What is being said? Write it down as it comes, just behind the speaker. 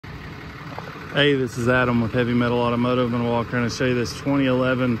Hey, this is Adam with Heavy Metal Automotive. I'm going to walk around and show you this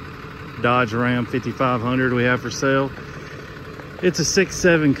 2011 Dodge Ram 5500 we have for sale. It's a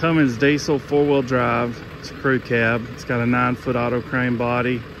 6.7 Cummins diesel, four-wheel drive. It's a crew cab. It's got a 9-foot auto crane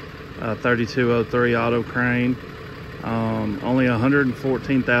body, 3203 auto crane. Only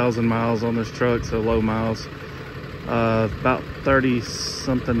 114,000 miles on this truck, so low miles. About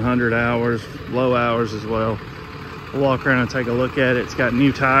 30-something hundred hours, low hours as well. We'll walk around and take a look at it. It's got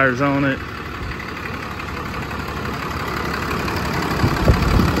new tires on it.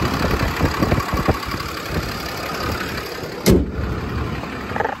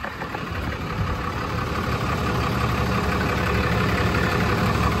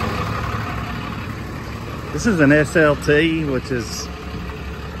 This is an SLT, which is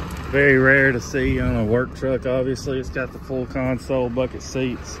very rare to see on a work truck. Obviously, it's got the full console, bucket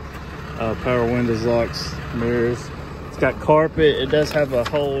seats, power windows, locks, mirrors. It's got carpet. It does have a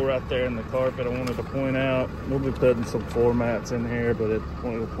hole right there in the carpet I wanted to point out. We'll be putting some floor mats in here, but at the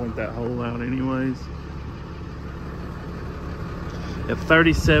point we'll point that hole out anyways. At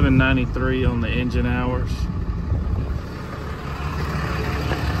 3793 on the engine hours.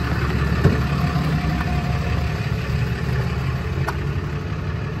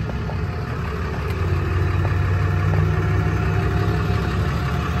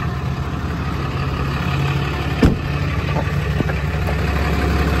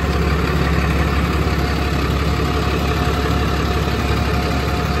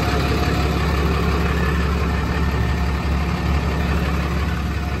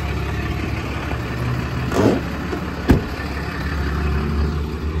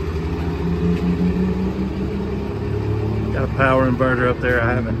 Got a power inverter up there.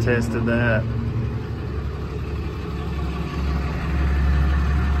 I haven't tested that.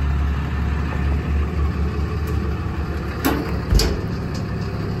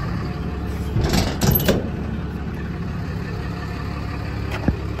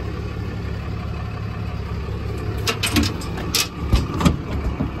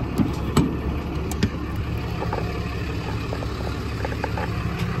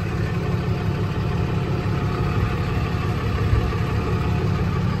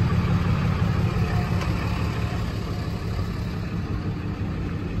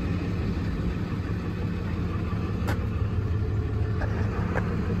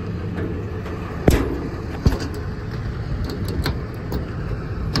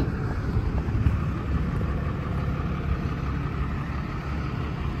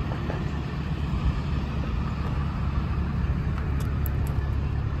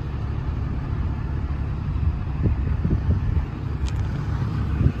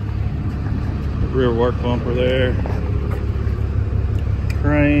 Rear work bumper there.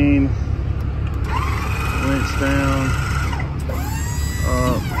 Crane. Winch down.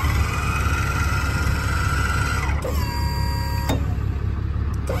 Up.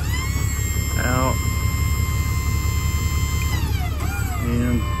 Out.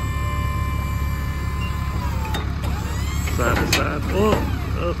 In. Side to side. Oh,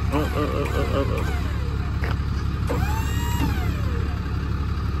 up.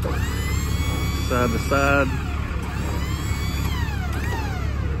 Side to side,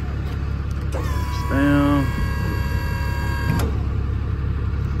 down,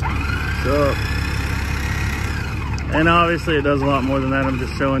 up, and obviously it does a lot more than that. I'm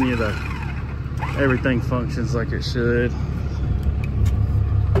just showing you that everything functions like it should.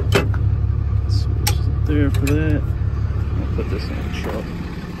 Switch it there for that. I'll put this in the truck.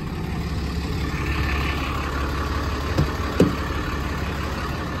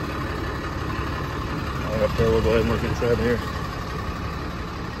 Up there, we'll go ahead and look inside here.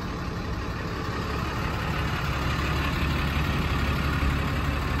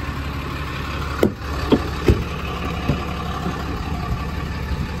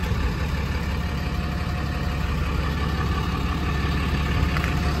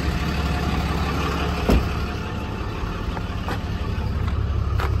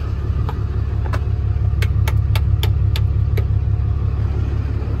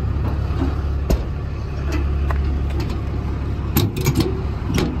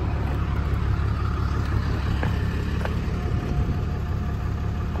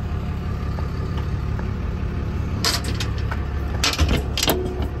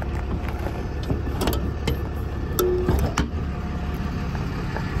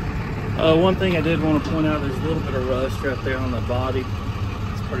 One thing I did want to point out, there's a little bit of rust right there on the body.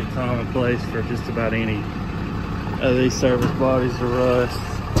 It's pretty commonplace for just about any of these service bodies to rust.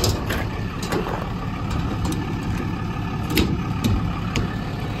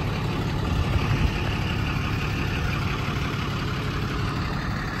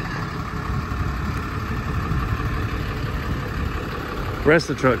 Rest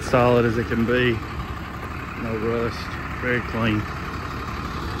of the truck's solid as it can be. No rust, very clean.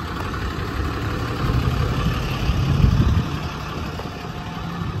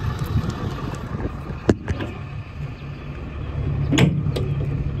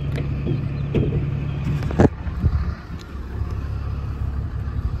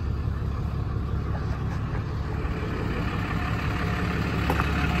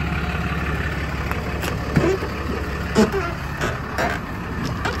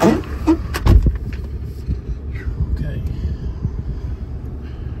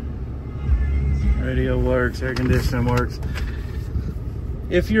 Radio works, air conditioning works.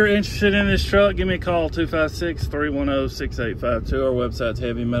 If you're interested in this truck, give me a call, 256-310-6852. Our website's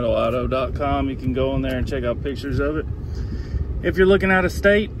heavymetalauto.com. You can go on there and check out pictures of it. If you're looking out of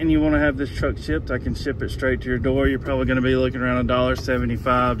state and you want to have this truck shipped, I can ship it straight to your door. You're probably going to be looking around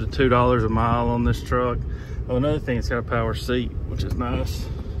 $1.75 to $2 a mile on this truck. Oh, another thing, it's got a power seat, which is nice.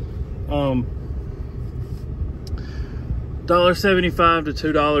 $1.75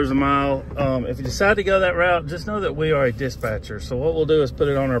 to $2 a mile. If you decide to go that route, just know that we are a dispatcher. So what we'll do is put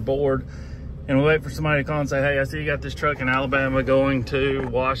it on our board and we'll wait for somebody to call and say, hey, I see you got this truck in Alabama going to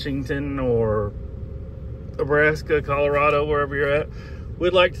Washington or Nebraska, Colorado, wherever you're at.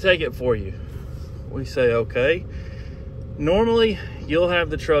 We'd like to take it for you. We say, okay. Normally, you'll have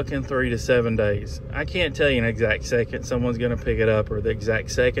the truck in 3 to 7 days. I can't tell you an exact second someone's gonna pick it up or the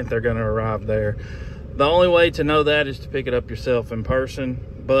exact second they're gonna arrive there. The only way to know that is to pick it up yourself in person.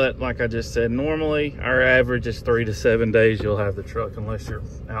 But like I just said, normally our average is 3 to 7 days you'll have the truck, unless you're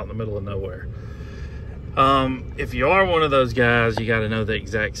out in the middle of nowhere. If you are one of those guys, you got to know the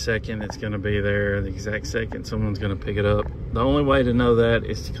exact second it's going to be there, the exact second someone's going to pick it up. The only way to know that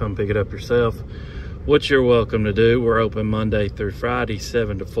is to come pick it up yourself, which you're welcome to do. We're open Monday through Friday,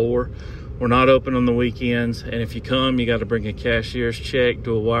 7 to 4. We're not open on the weekends, and if you come, you got to bring a cashier's check,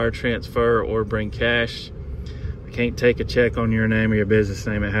 do a wire transfer, or bring cash. I can't take a check on your name or your business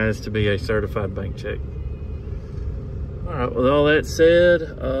name. It has to be a certified bank check. All right, with all that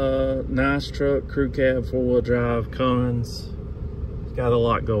said, nice truck, crew cab, 4-wheel drive, Cummins. Got a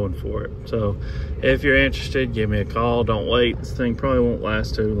lot going for it. So if you're interested, give me a call. Don't wait. This thing probably won't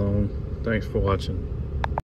last too long. Thanks for watching.